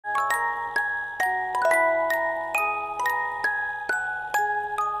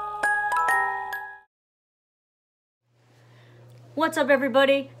What's up,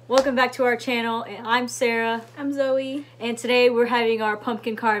 everybody? Welcome back to our channel. I'm Sarah. I'm Zoe. And today we're having our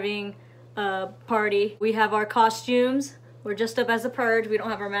pumpkin carving party. We have our costumes. We're dressed up as the Purge. We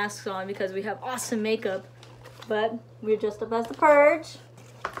don't have our masks on because we have awesome makeup, but we're dressed up as the Purge.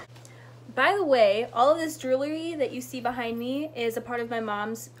 By the way, all of this jewelry that you see behind me is a part of my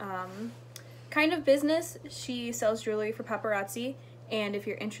mom's kind of business. She sells jewelry for paparazzi, and if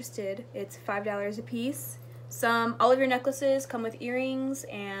you're interested, it's $5 a piece. All of your necklaces come with earrings,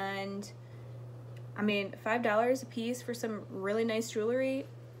 and I mean, $5 a piece for some really nice jewelry,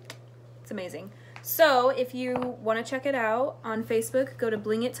 it's amazing. So if you want to check it out on Facebook, go to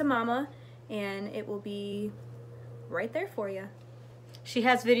Bling It to Mama, and it will be right there for you. She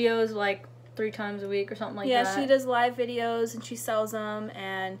has videos like 3 times a week or something like that. Yeah, she does live videos and she sells them,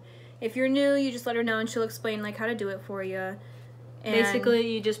 and if you're new, you just let her know and she'll explain like how to do it for you. And basically,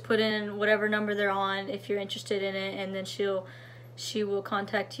 you just put in whatever number they're on if you're interested in it, and then she will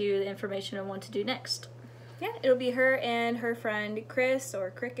contact you the information on what to do next. Yeah, it'll be her and her friend Chris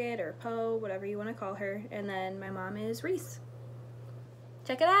or Cricket or Poe, whatever you want to call her, and then my mom is Reese.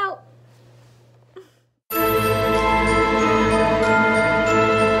 Check it out!